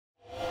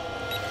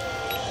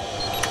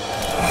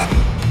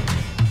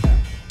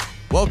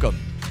Welcome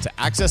to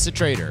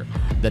AccessATrader,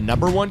 the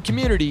 #1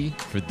 community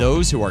for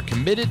those who are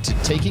committed to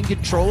taking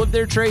control of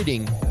their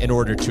trading in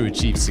order to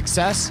achieve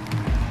success,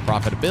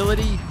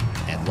 profitability,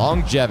 and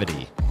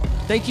longevity.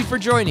 Thank you for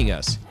joining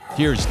us.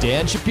 Here's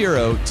Dan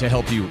Shapiro to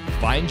help you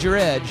find your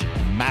edge,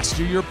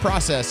 master your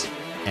process,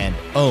 and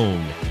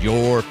own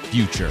your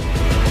future.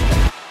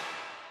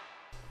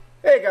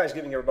 Hey guys, good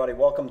evening everybody.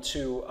 Welcome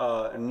to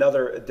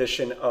another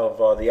edition of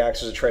the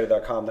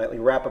AccessATrader.com nightly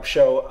wrap-up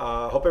show.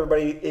 Hope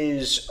everybody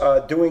is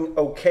doing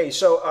okay.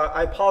 So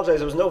I apologize,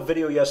 there was no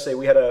video yesterday.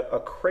 We had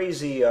a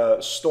crazy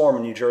storm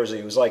in New Jersey.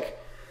 It was like,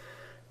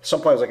 at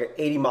some point it was like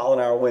 80 mile an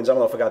hour winds. I don't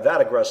know if it got that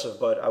aggressive,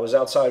 but I was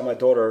outside with my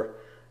daughter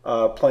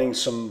playing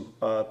some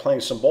ball, and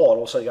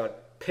all of a sudden it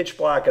got pitch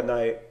black at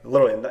night,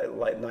 literally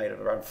at night at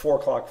around 4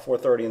 o'clock,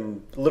 4:30,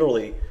 and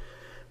literally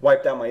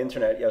wiped out my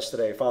internet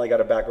yesterday. Finally got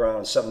it back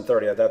around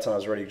 7:30. At that time I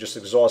was already just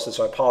exhausted,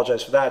 so I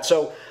apologize for that.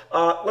 So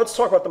let's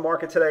talk about the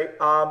market today.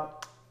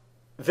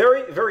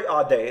 Very, very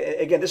odd day.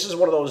 Again, this is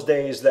one of those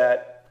days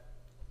that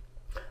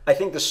I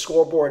think the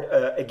scoreboard,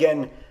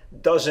 again,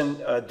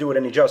 doesn't do it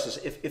any justice.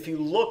 If you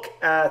look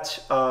at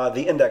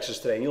the indexes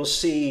today, and you'll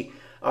see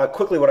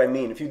quickly what I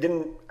mean. If you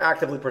didn't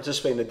actively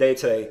participate in the day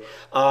today,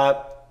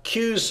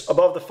 Q's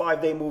above the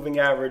 5-day moving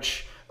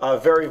average,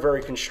 very,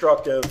 very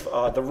constructive.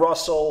 The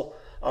Russell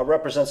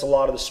represents a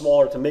lot of the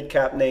smaller to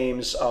mid-cap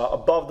names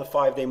above the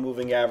 5-day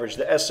moving average.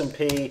 The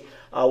S&P,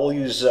 we'll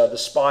use the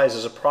SPYs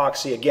as a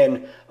proxy,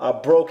 again,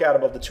 broke out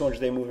above the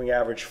 200-day moving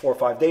average 4 or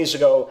 5 days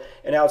ago,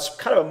 and now it's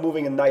kind of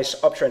moving a nice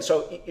uptrend.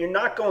 So you're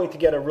not going to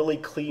get a really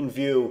clean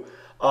view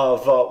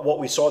of what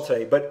we saw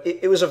today, but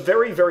it was a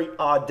very, very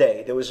odd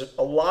day. There was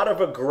a lot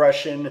of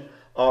aggression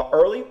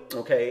early,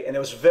 okay, and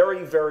there was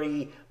very,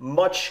 very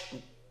much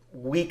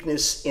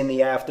weakness in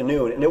the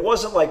afternoon. And it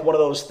wasn't like one of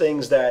those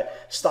things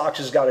that stocks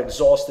just got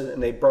exhausted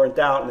and they burnt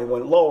out and they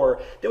went lower.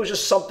 There was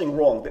just something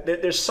wrong.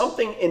 There's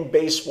something in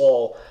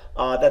baseball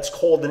that's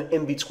called an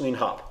in-between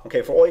hop.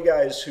 Okay, for all you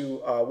guys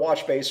who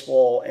watch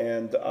baseball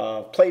and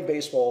play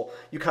baseball,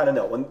 you kind of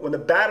know. When the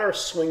batter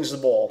swings the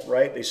ball,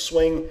 right, they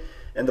swing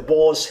and the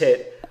ball is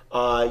hit,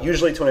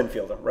 usually to an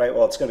infielder, right?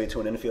 Well, it's going to be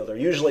to an infielder.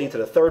 Usually to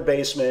the third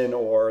baseman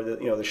or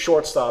the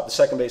shortstop, the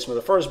second baseman,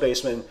 or the first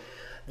baseman.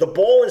 The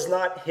ball is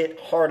not hit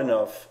hard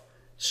enough,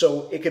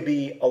 so it could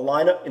be a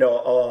lineup,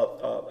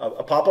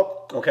 a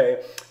pop-up,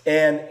 okay?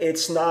 And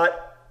it's not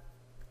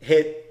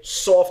hit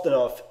soft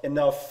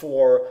enough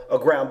for a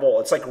ground ball.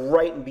 It's like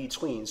right in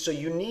between. So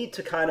you need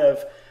to kind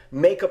of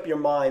make up your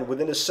mind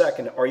within a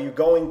second. Are you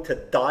going to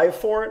dive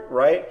for it,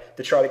 right,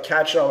 to try to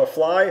catch it on a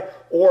fly,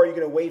 or are you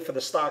going to wait for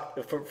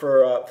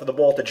the the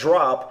ball to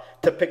drop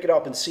to pick it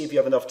up and see if you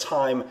have enough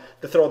time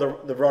to throw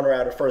the runner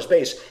out at first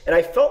base? And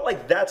I felt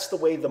like that's the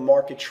way the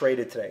market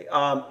traded today.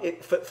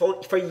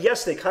 For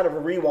yesterday, kind of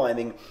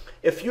rewinding,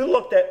 if you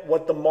looked at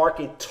what the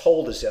market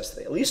told us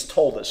yesterday, at least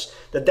told us,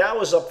 the Dow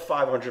was up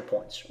 500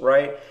 points,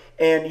 right?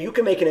 And you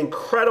can make an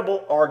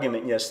incredible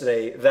argument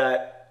yesterday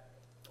that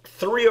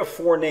 3 or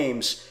 4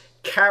 names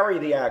carry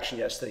the action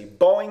yesterday.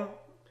 Boeing,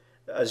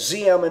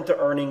 ZM into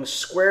earnings,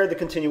 Square the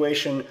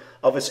continuation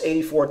of its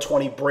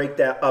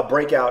 84.20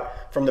 breakout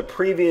from the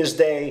previous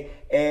day,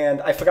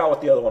 and I forgot what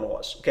the other one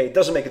was. Okay, it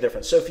doesn't make a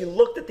difference. So if you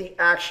looked at the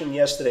action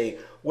yesterday,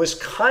 was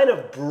kind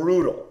of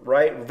brutal,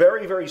 right?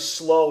 Very, very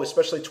slow,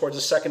 especially towards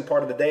the second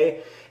part of the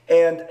day.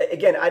 And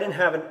again, I didn't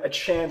have a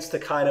chance to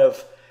kind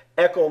of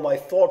echo my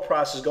thought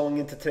process going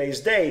into today's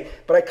day,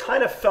 but I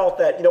kind of felt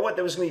that, you know what,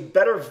 there was going to be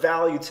better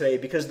value today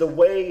because the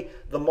way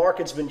the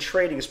market's been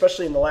trading,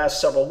 especially in the last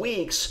several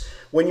weeks,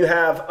 when you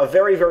have a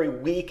very, very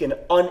weak and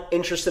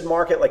uninterested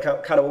market, like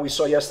kind of what we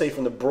saw yesterday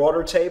from the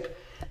broader tape,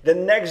 the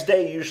next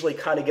day you usually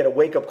kind of get a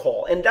wake-up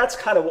call. And that's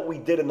kind of what we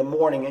did in the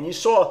morning. And you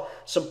saw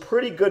some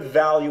pretty good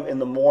value in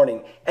the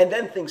morning. And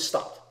then things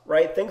stopped,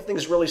 right?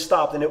 Things really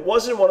stopped. And it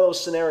wasn't one of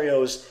those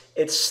scenarios,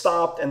 it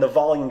stopped and the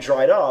volume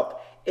dried up.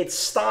 It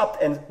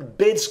stopped and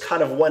bids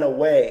kind of went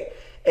away.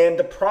 And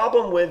the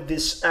problem with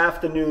this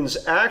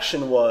afternoon's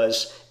action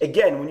was,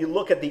 again, when you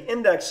look at the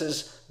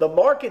indexes, the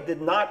market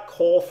did not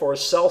call for a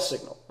sell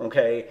signal,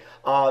 okay?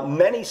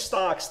 Many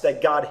stocks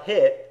that got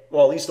hit,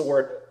 well, at least the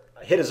word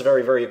hit is a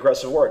very, very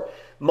aggressive word.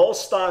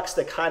 Most stocks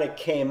that kind of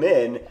came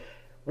in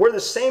were the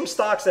same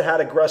stocks that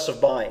had aggressive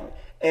buying.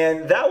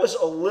 And that was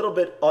a little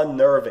bit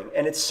unnerving.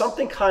 And it's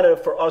something kind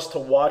of for us to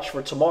watch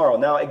for tomorrow.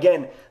 Now,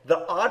 again,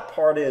 the odd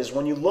part is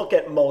when you look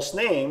at most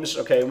names,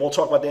 okay, and we'll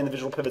talk about the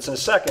individual pivots in a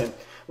second.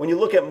 When you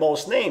look at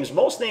most names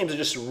are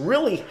just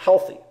really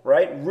healthy,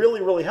 right?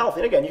 Really, really healthy.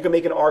 And again, you can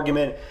make an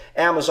argument.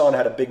 Amazon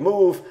had a big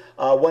move,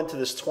 went to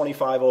this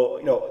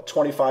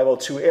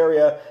 2502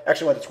 area,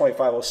 actually went to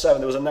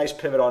 2507. There was a nice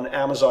pivot on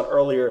Amazon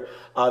earlier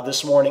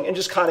this morning and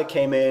just kind of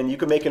came in. You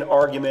can make an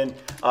argument.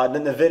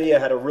 Then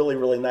NVIDIA had a really,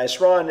 really nice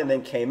run and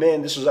then came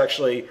in. This was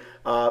actually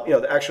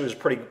actually was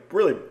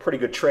really pretty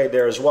good trade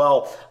there as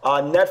well.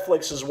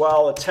 Netflix as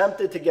well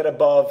attempted to get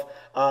above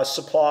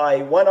supply,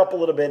 went up a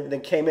little bit and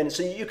then came in.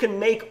 So you can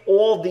make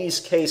all these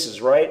cases,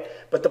 right?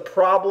 But the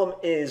problem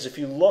is if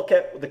you look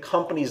at the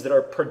companies that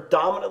are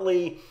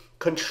predominantly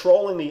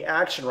controlling the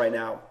action right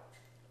now,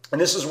 and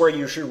this is where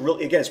you should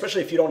really, again,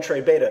 especially if you don't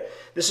trade beta,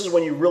 this is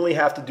when you really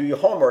have to do your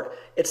homework.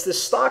 It's the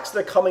stocks that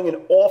are coming in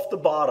off the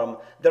bottom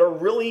that are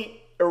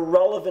really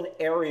irrelevant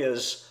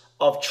areas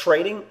of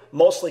trading,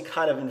 mostly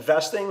kind of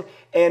investing.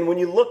 And when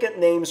you look at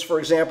names, for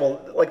example,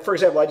 I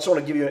just want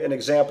to give you an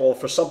example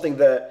for something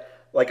that,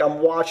 like, I'm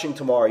watching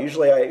tomorrow.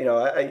 Usually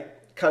I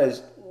kind of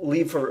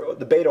leave for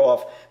the beta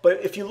off.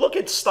 But if you look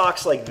at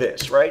stocks like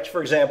this, right?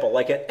 For example,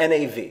 like an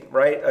NAV,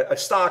 right? A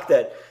stock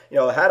that,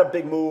 had a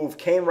big move,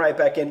 came right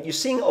back in. You're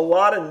seeing a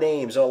lot of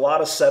names and a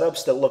lot of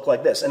setups that look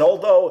like this. And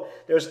although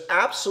there's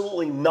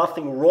absolutely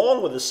nothing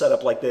wrong with a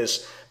setup like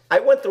this, I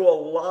went through a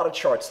lot of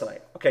charts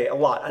tonight, okay, a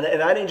lot.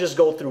 And I didn't just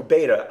go through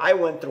beta. I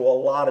went through a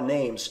lot of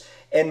names.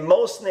 And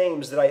most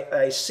names that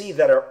I see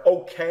that are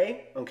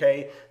okay,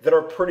 that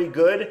are pretty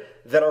good,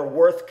 that are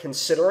worth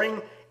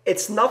considering,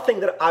 it's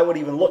nothing that I would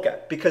even look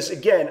at. Because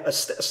again, a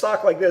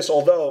stock like this,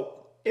 although,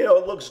 it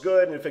looks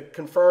good, and if it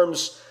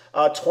confirms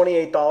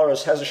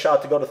 $28 has a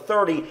shot to go to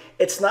 30,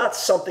 it's not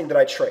something that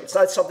I trade. It's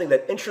not something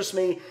that interests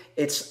me.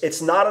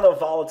 It's not enough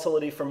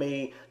volatility for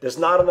me. There's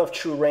not enough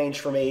true range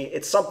for me.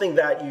 It's something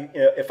that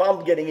if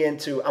I'm getting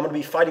into, I'm going to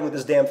be fighting with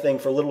this damn thing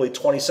for literally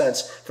 20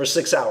 cents for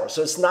 6 hours.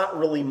 So it's not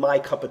really my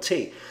cup of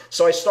tea.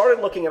 So I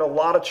started looking at a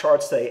lot of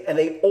charts today, and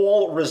they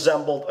all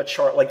resembled a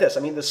chart like this.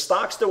 I mean, the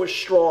stocks that were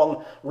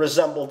strong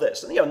resemble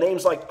this. And,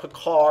 names like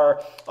Picard,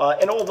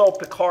 and although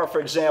Picard,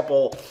 for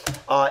example,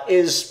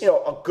 is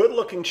a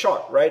good-looking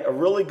chart, right? A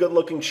really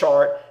good-looking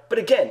chart. But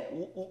again,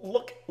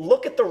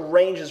 look at the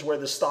ranges where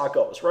the stock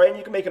goes, right? And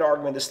you can make an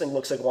argument this thing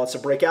looks like it wants to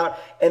break out,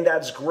 and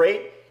that's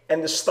great.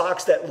 And the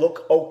stocks that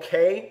look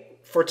okay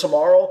for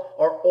tomorrow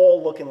are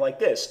all looking like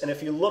this. And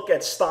if you look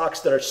at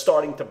stocks that are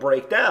starting to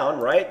break down,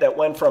 right, that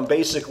went from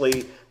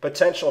basically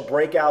potential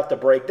breakout to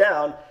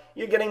breakdown,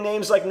 you're getting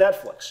names like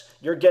Netflix.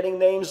 You're getting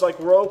names like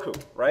Roku,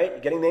 right? You're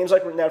getting names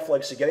like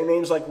Netflix. You're getting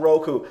names like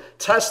Roku.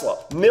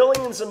 Tesla,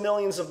 millions and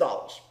millions of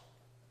dollars,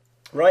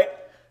 right?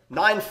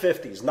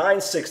 950s,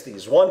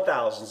 960s,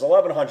 1000s,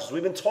 1100s.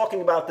 We've been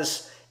talking about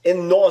this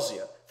in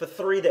nausea for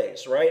 3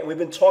 days, right? And we've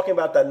been talking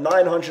about that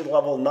 900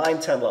 level,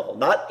 910 level,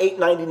 not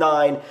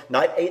 899,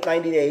 not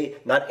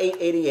 898, not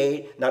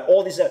 888, not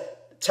all these.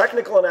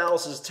 Technical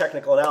analysis is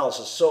technical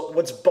analysis. So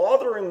what's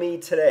bothering me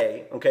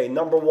today, okay,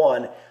 number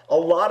one, a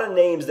lot of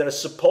names that are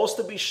supposed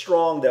to be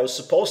strong, that was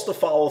supposed to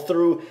follow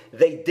through,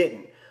 they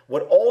didn't.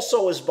 What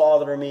also is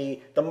bothering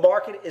me, the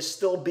market is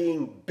still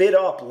being bid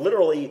up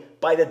literally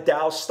by the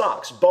Dow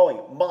stocks.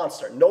 Boeing,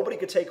 monster. Nobody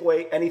could take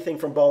away anything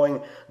from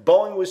Boeing.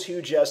 Boeing was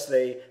huge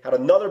yesterday, had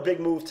another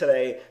big move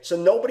today.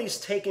 So nobody's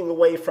taking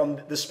away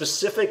from the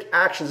specific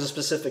actions of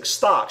specific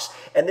stocks.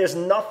 And there's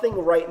nothing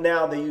right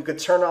now that you could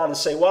turn on and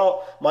say,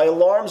 well, my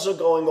alarms are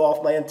going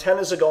off, my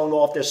antennas are going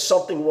off, there's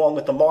something wrong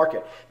with the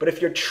market. But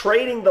if you're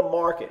trading the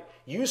market,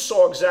 you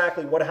saw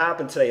exactly what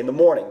happened today in the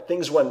morning.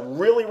 Things went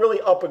really,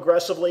 really up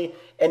aggressively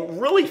and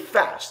really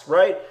fast,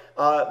 right?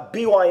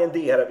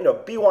 BYND had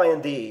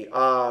BYND,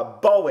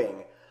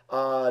 Boeing,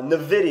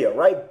 NVIDIA,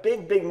 right?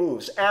 Big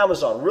moves.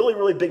 Amazon, really,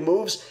 really big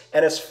moves.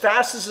 And as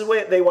fast as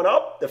they went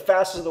up, the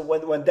fastest it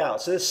went down.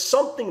 So there's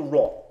something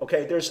wrong,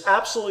 okay? There's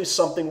absolutely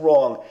something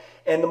wrong.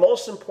 And the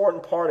most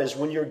important part is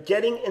when you're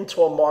getting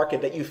into a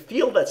market that you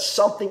feel that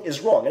something is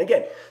wrong. And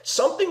again,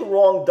 something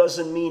wrong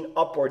doesn't mean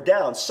up or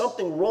down.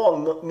 Something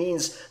wrong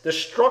means the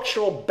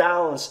structural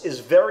balance is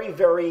very,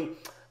 very,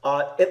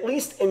 at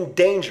least in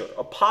danger,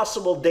 a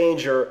possible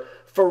danger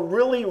for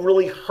really,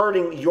 really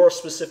hurting your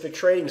specific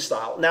trading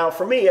style. Now,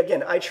 for me,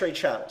 again, I trade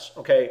channels,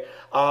 okay?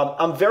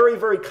 I'm very,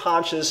 very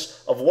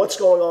conscious of what's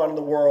going on in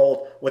the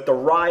world with the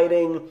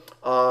rioting,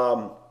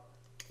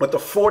 with the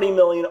 40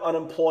 million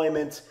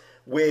unemployment,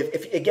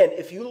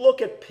 if you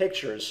look at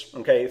pictures,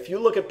 okay, if you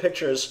look at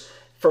pictures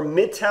for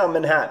Midtown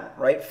Manhattan,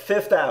 right,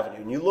 Fifth Avenue,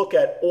 and you look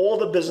at all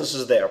the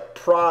businesses there,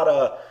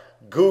 Prada,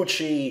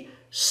 Gucci,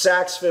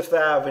 Saks Fifth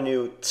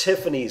Avenue,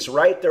 Tiffany's,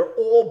 right, they're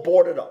all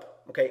boarded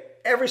up, okay?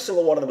 Every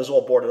single one of them is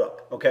all boarded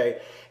up, okay?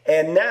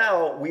 And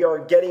now we are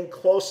getting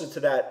closer to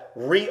that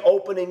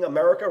reopening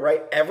America,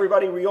 right?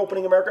 Everybody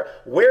reopening America.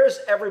 Where's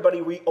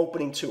everybody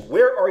reopening to?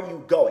 Where are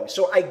you going?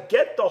 So I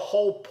get the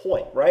whole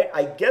point, right?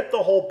 I get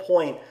the whole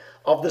point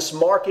of this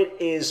market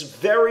is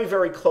very,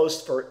 very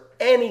close for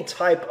any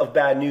type of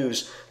bad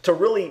news to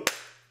really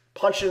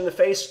punch it in the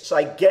face. So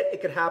I get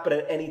it could happen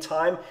at any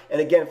time. And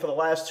again, for the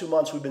last 2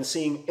 months, we've been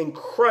seeing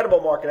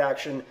incredible market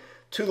action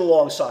to the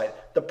long side.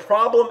 The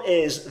problem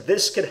is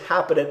this could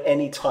happen at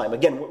any time.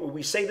 Again,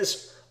 we say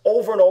this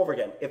over and over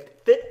again. If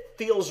it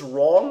feels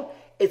wrong,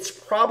 it's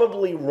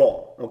probably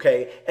wrong,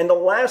 okay? And the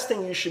last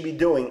thing you should be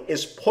doing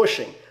is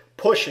pushing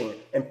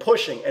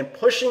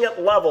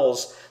at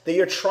levels that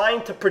you're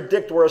trying to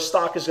predict where a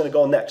stock is going to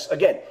go next.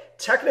 Again,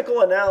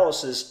 technical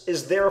analysis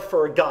is there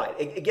for a guide.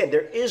 Again,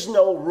 there is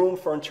no room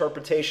for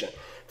interpretation.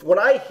 When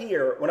I've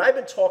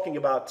been talking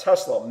about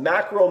Tesla,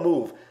 macro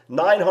move,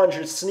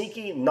 900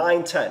 sneaky,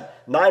 910,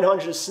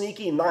 900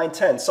 sneaky,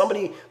 910.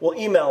 Somebody will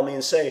email me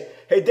and say,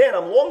 hey, Dan,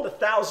 I'm long the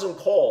 1,000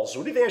 calls.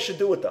 What do you think I should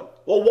do with them?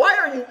 Well, why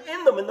are you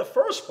in them in the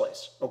first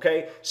place?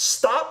 Okay,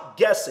 stop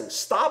guessing.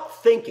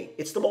 Stop thinking.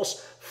 It's the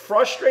most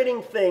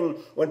frustrating thing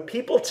when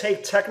people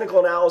take technical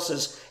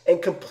analysis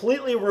and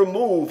completely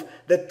remove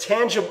the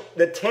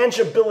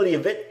tangibility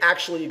of it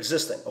actually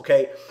existing.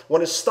 Okay,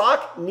 when a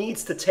stock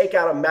needs to take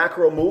out a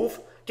macro move,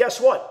 guess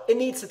what? It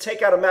needs to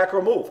take out a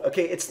macro move.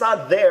 Okay, it's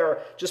not there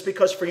just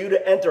because for you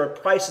to enter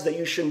at prices that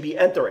you shouldn't be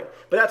entering.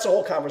 But that's a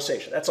whole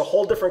conversation. That's a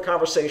whole different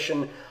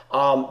conversation.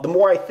 The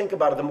more I think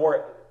about it, the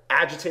more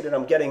agitated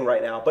I'm getting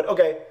right now. But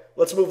okay,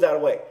 let's move that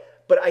away.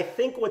 But I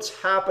think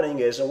what's happening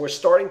is, and we're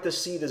starting to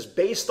see this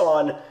based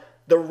on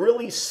the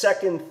really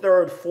second,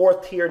 third,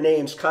 fourth tier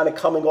names kind of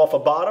coming off a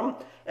bottom,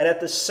 and at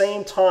the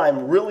same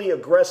time, really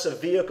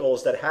aggressive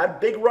vehicles that had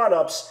big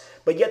run-ups,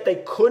 but yet they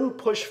couldn't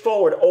push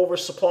forward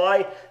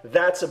oversupply.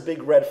 That's a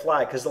big red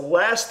flag, because the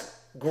last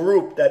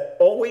group that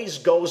always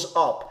goes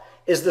up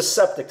is the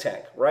septic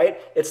tank, right?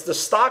 It's the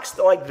stocks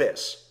like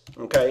this,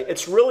 okay?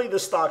 It's really the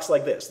stocks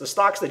like this. The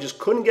stocks that just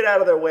couldn't get out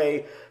of their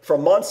way for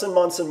months and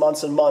months and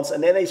months and months,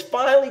 and then they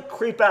finally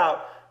creep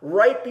out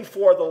right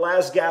before the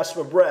last gasp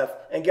of breath,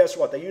 and guess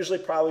what? They usually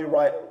probably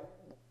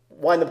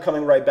wind up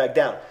coming right back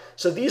down.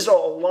 So these are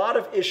a lot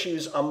of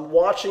issues I'm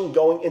watching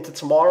going into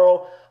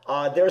tomorrow.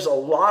 There's a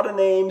lot of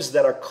names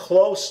that are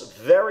close,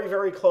 very,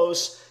 very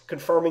close,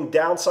 confirming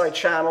downside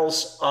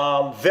channels,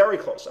 very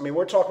close. I mean,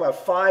 we're talking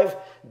about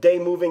 5-day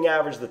moving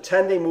average, the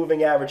 10-day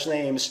moving average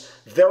names,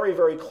 very,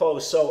 very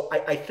close. So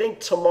I think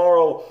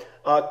tomorrow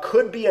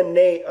could be a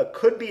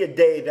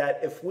day that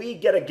if we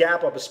get a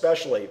gap up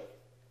especially,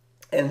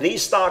 and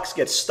these stocks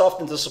get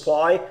stuffed into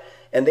supply,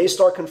 and they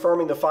start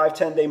confirming the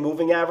 5-10-day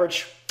moving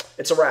average,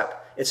 it's a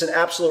wrap. It's an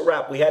absolute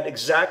wrap. We had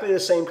exactly the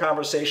same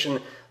conversation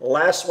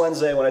last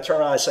Wednesday when I turned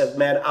around and I said,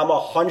 man, I'm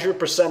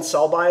 100%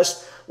 sell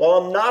biased. Well,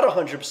 I'm not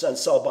 100%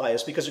 sell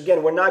biased because,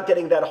 again, we're not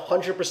getting that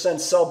 100%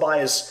 sell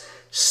bias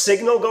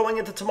signal going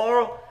into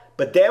tomorrow.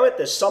 But damn it,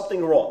 there's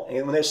something wrong.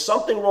 And when there's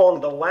something wrong,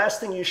 the last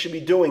thing you should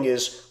be doing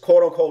is,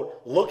 quote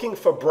unquote, looking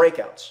for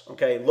breakouts.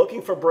 Okay,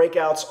 looking for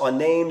breakouts on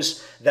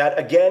names that,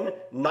 again,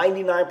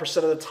 99%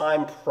 of the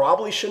time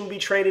probably shouldn't be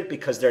traded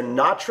because they're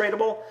not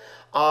tradable.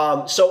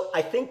 So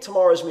I think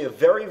tomorrow is going to be a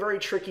very, very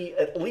tricky,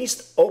 at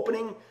least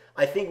opening.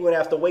 I think we're going to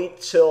have to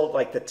wait till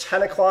like the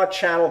 10 o'clock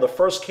channel, the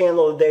first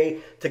candle of the day,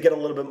 to get a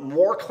little bit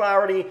more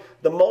clarity.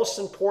 The most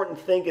important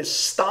thing is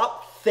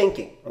stop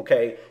thinking,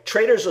 okay?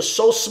 Traders are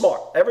so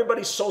smart.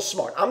 Everybody's so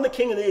smart. I'm the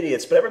king of the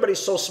idiots, but everybody's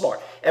so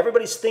smart.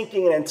 Everybody's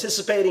thinking and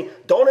anticipating.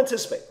 Don't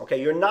anticipate,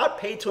 okay? You're not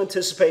paid to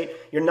anticipate.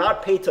 You're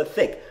not paid to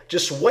think.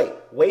 Just wait.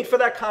 Wait for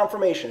that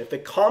confirmation. If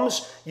it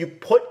comes, you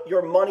put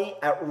your money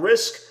at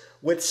risk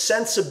with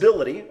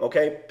sensibility,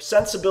 okay?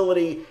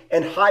 Sensibility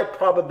and high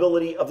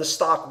probability of the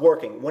stock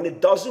working. When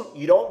it doesn't,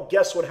 you don't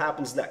guess what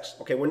happens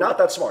next, okay? We're not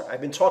that smart. I've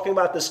been talking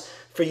about this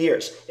for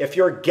years. If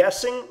you're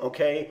guessing,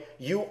 okay,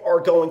 you are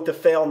going to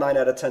fail 9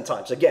 out of 10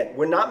 times. Again,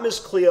 we're not Miss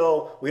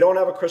Cleo. We don't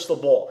have a crystal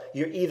ball.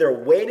 You're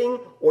either waiting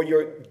or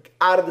you're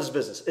out of this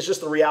business. It's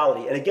just the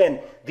reality. And again,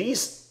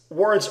 these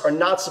words are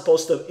not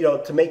supposed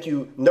to, to make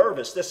you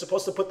nervous. They're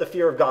supposed to put the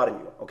fear of God in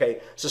you, okay?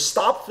 So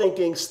stop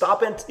thinking,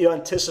 stop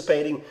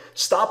anticipating,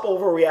 stop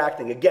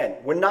overreacting. Again,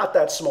 we're not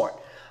that smart.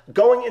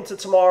 Going into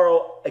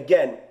tomorrow,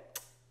 again,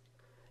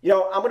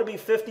 I'm going to be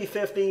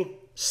 50-50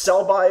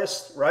 sell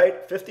biased,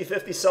 right?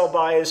 50-50 sell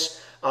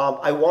bias.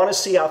 I want to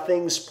see how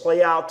things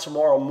play out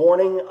tomorrow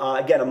morning.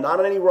 Again, I'm not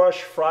in any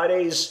rush.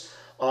 Fridays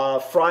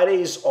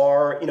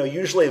are,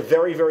 usually a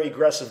very, very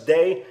aggressive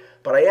day.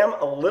 But I am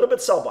a little bit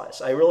sell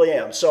biased. I really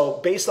am. So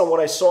based on what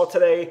I saw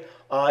today,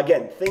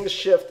 again, things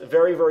shift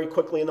very, very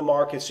quickly in the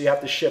market, so you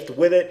have to shift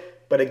with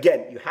it. But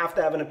again, you have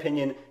to have an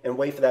opinion and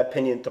wait for that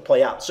opinion to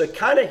play out. So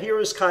here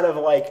is kind of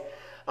like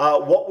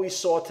what we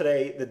saw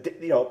today,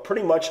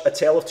 pretty much a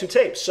tale of two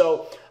tapes.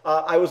 So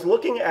I was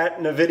looking at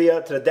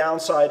NVIDIA to the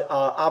downside.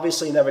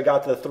 Obviously, never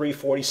got to the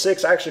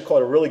 346. I actually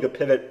caught a really good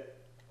pivot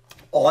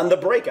on the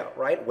breakout,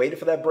 right? Waited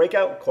for that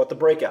breakout, caught the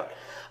breakout.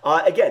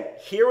 Again,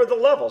 here are the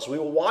levels.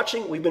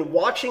 We've been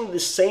watching the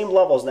same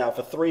levels now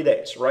for 3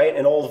 days, right?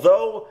 And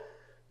although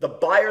the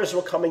buyers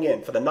were coming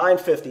in for the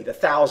 950, the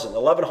 1,000,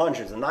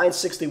 1,100, the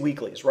 960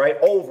 weeklies, right?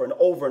 Over and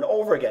over and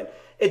over again.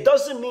 It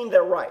doesn't mean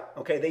they're right,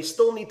 okay? They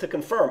still need to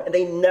confirm, and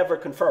they never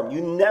confirm.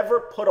 You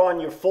never put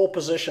on your full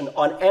position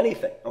on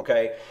anything,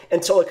 okay,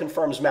 until it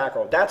confirms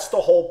macro. That's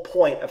the whole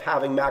point of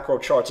having macro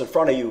charts in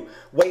front of you.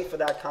 Wait for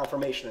that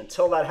confirmation.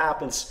 Until that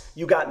happens,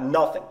 you got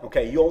nothing,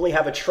 okay? You only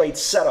have a trade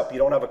setup. You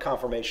don't have a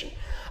confirmation.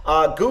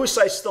 Goose,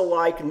 I still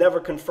like, never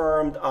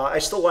confirmed. I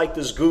still like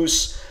this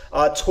Goose.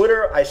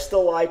 Twitter, I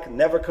still like,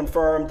 never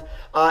confirmed.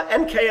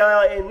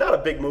 NKLA, not a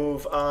big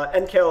move.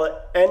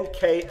 NKLA,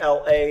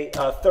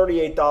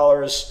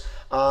 $38.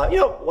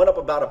 Went up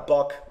about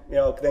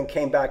 $1, then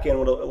came back in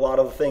with a lot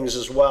of things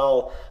as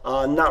well.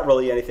 Not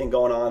really anything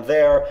going on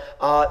there.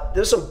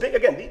 There's some big,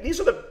 again, these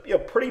are the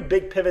pretty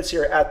big pivots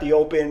here at the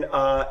open.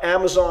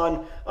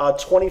 Amazon,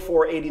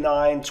 24.89,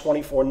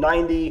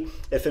 24.90.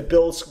 If it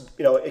builds,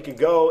 it could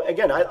go.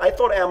 Again, I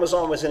thought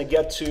Amazon was going to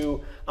get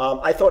to,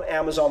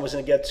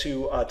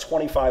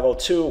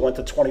 25.02, went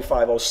to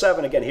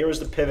 25.07. Again, here's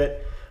the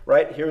pivot.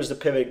 Right, here's the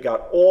pivot,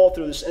 got all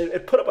through this, and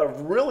it put up a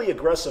really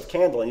aggressive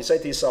candle, and you say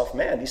to yourself,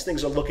 man, these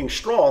things are looking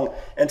strong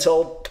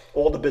until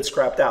all the bits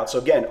crapped out. So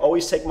again,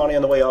 always take money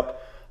on the way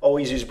up,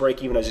 always use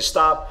break even as you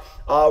stop.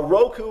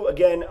 Roku,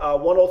 again,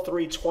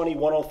 103.20,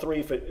 103,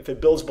 if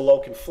it builds below,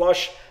 can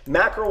flush.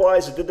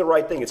 Macro-wise, it did the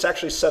right thing. It's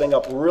actually setting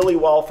up really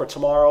well for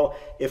tomorrow.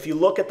 If you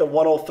look at the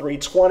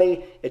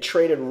 103.20, it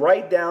traded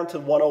right down to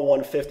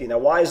 101.50. Now,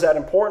 why is that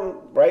important,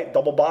 right?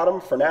 Double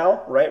bottom for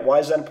now, right? Why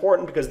is that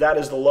important? Because that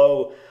is the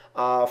low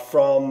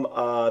from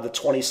the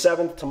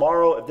 27th.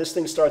 Tomorrow, if this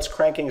thing starts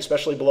cranking,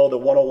 especially below the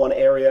 101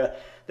 area,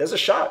 there's a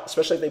shot,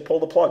 especially if they pull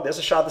the plug, there's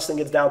a shot this thing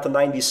gets down to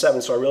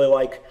 97. So I really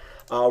like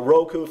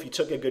Roku, if you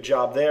took a good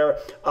job there.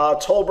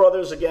 Toll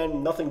Brothers,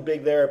 again, nothing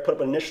big there. Put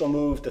up an initial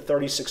move to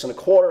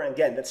 36.25. And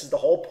again, this is the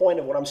whole point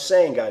of what I'm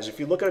saying, guys. If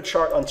you look at a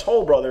chart on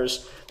Toll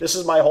Brothers, this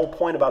is my whole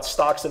point about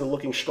stocks that are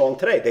looking strong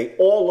today. They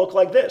all look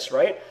like this,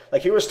 right?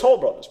 Like here was Toll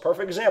Brothers,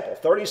 perfect example.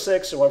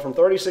 36, it went from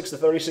 36 to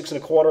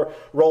 36.25,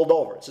 rolled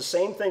over. It's the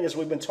same thing as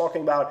we've been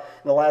talking about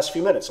in the last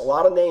few minutes. A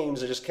lot of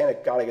names that just kind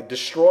of got to get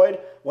destroyed,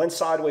 went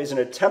sideways, and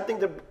attempting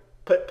to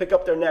pick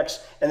up their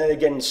necks, and then they're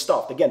getting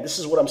stuffed. Again, this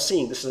is what I'm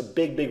seeing. This is a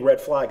big, big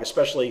red flag,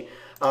 especially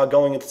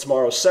going into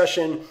tomorrow's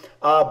session.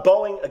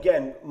 Boeing,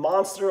 again,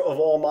 monster of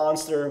all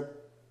monster.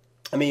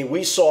 I mean,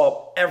 we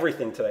saw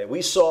everything today.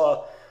 We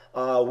saw the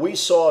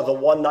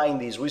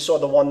 190s. We saw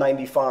the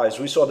 195s.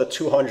 We saw the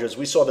 200s.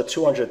 We saw the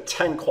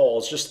 210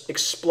 calls just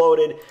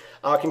exploded.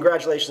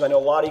 Congratulations. I know a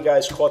lot of you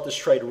guys caught this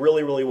trade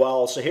really, really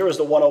well. So here is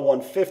the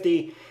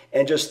 101.50.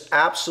 And just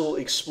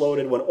absolutely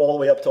exploded, went all the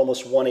way up to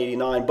almost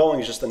 189. Boeing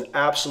is just an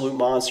absolute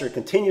monster,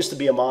 continues to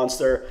be a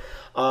monster.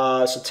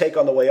 So take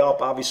on the way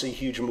up, obviously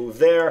huge move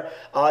there.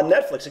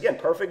 Netflix, again,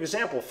 perfect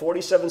example,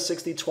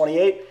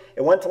 47.60.28.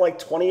 It went to like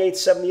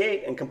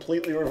 28.78 and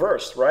completely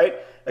reversed, right?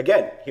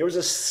 Again, here's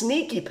a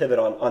sneaky pivot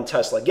on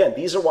Tesla. Again,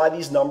 these are why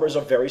these numbers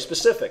are very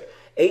specific.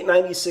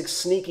 896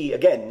 sneaky,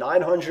 again,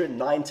 900,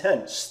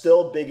 910,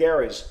 still big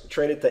areas.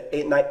 Traded to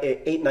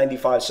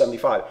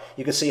 895.75.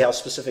 You can see how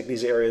specific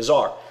these areas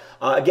are.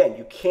 Again,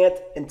 you can't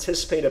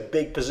anticipate a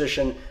big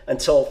position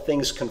until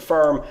things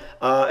confirm.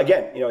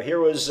 Again, here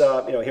was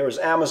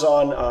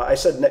Amazon. I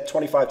said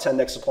 25.10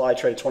 next supply,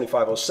 traded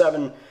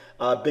 25.07.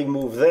 Big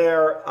move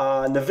there.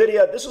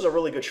 NVIDIA, this was a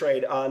really good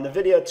trade.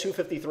 NVIDIA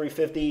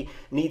 253.50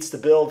 needs to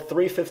build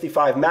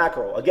 355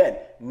 macro. Again,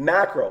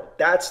 macro,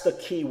 that's the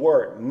key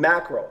word,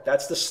 macro.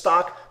 That's the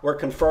stock where it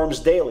confirms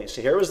daily.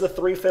 So here was the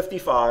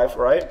 355,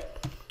 right?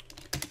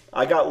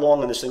 I got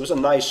long on this thing. It was a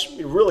nice,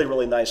 really,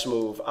 really nice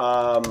move.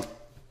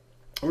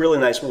 Really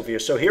nice move here.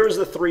 So here is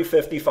the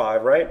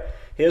 355, right?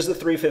 Here's the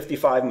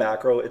 355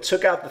 macro. It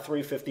took out the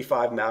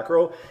 355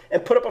 macro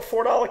and put up a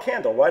 $4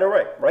 candle right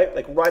away, right?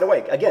 Like right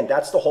away. Again,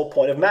 that's the whole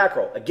point of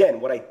macro. Again,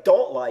 what I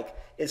don't like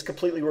is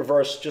completely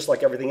reversed just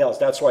like everything else.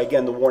 That's why,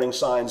 again, the warning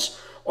signs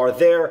are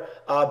there.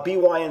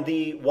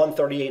 BYND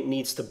 138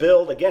 needs to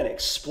build. Again,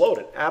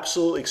 exploded,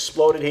 absolutely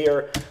exploded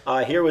here.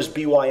 Here was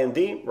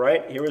BYND,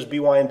 right? Here was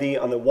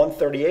BYND on the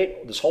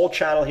 138. This whole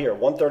channel here,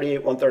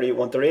 138, 138,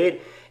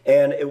 138.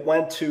 And it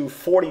went to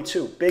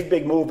 42. Big,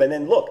 big move. And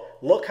then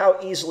look how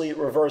easily it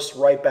reversed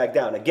right back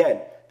down. Again,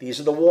 these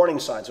are the warning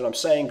signs, what I'm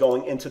saying,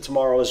 going into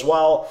tomorrow as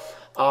well.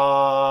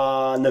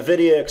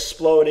 NVIDIA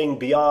exploding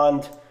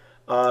beyond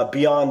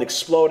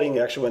exploding.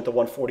 It actually went to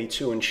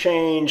 142 and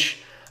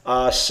change.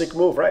 Sick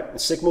move, right?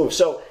 Sick move.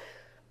 So,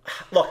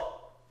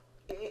 look,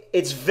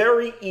 it's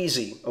very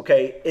easy,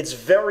 okay? It's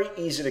very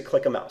easy to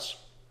click a mouse,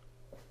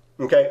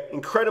 okay?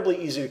 Incredibly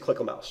easy to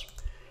click a mouse.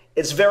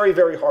 It's very,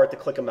 very hard to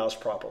click a mouse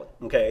properly,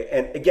 okay?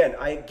 And again,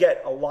 I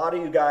get a lot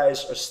of you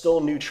guys are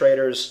still new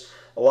traders.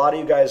 A lot of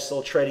you guys are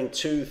still trading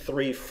 2,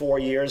 3, 4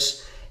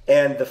 years.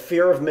 And the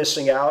fear of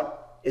missing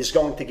out is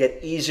going to get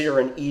easier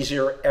and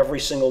easier every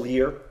single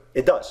year.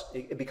 It does.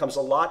 It becomes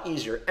a lot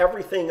easier.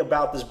 Everything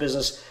about this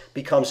business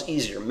becomes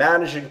easier.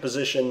 Managing a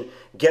position,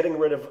 getting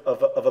rid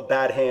of a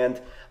bad hand,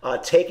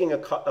 taking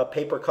a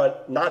paper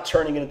cut, not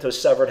turning it into a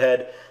severed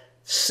head,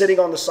 sitting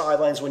on the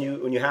sidelines when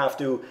you have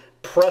to,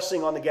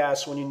 pressing on the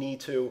gas when you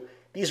need to.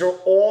 These are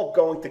all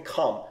going to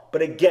come.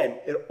 But again,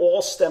 it all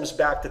stems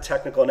back to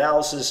technical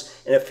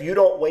analysis. And if you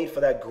don't wait for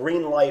that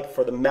green light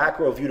for the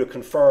macro view to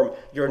confirm,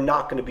 you're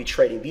not going to be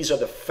trading. These are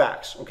the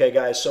facts. Okay,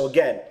 guys? So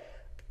again,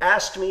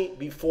 ask me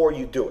before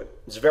you do it.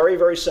 It's very,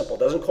 very simple. It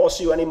doesn't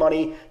cost you any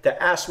money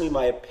to ask me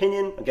my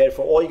opinion. Again,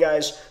 for all you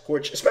guys who are,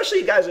 especially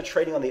you guys that are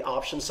trading on the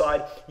option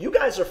side, you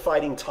guys are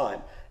fighting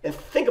time. And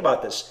think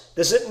about this.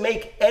 Does it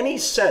make any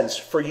sense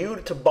for you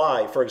to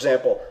buy, for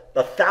example,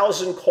 the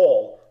 1,000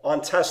 call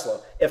on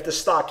Tesla if the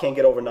stock can't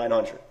get over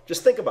 900.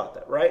 Just think about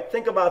that, right?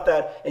 Think about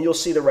that, and you'll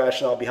see the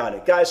rationale behind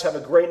it. Guys, have a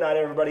great night,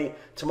 everybody.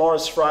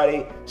 Tomorrow's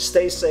Friday.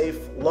 Stay safe.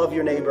 Love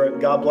your neighbor.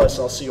 God bless,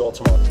 and I'll see you all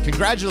tomorrow.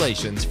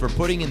 Congratulations for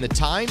putting in the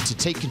time to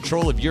take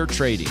control of your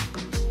trading.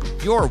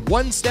 You're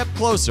one step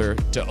closer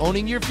to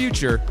owning your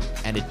future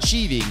and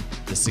achieving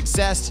the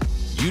success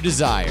you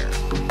desire.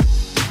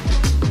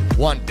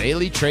 Want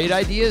daily trade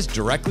ideas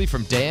directly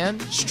from Dan,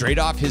 straight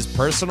off his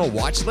personal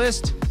watch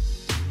list?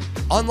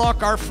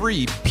 Unlock our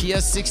free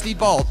PS60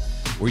 Vault,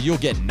 where you'll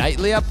get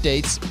nightly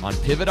updates on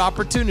pivot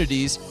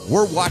opportunities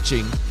we're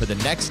watching for the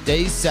next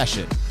day's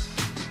session.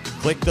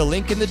 Click the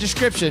link in the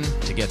description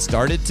to get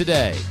started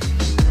today.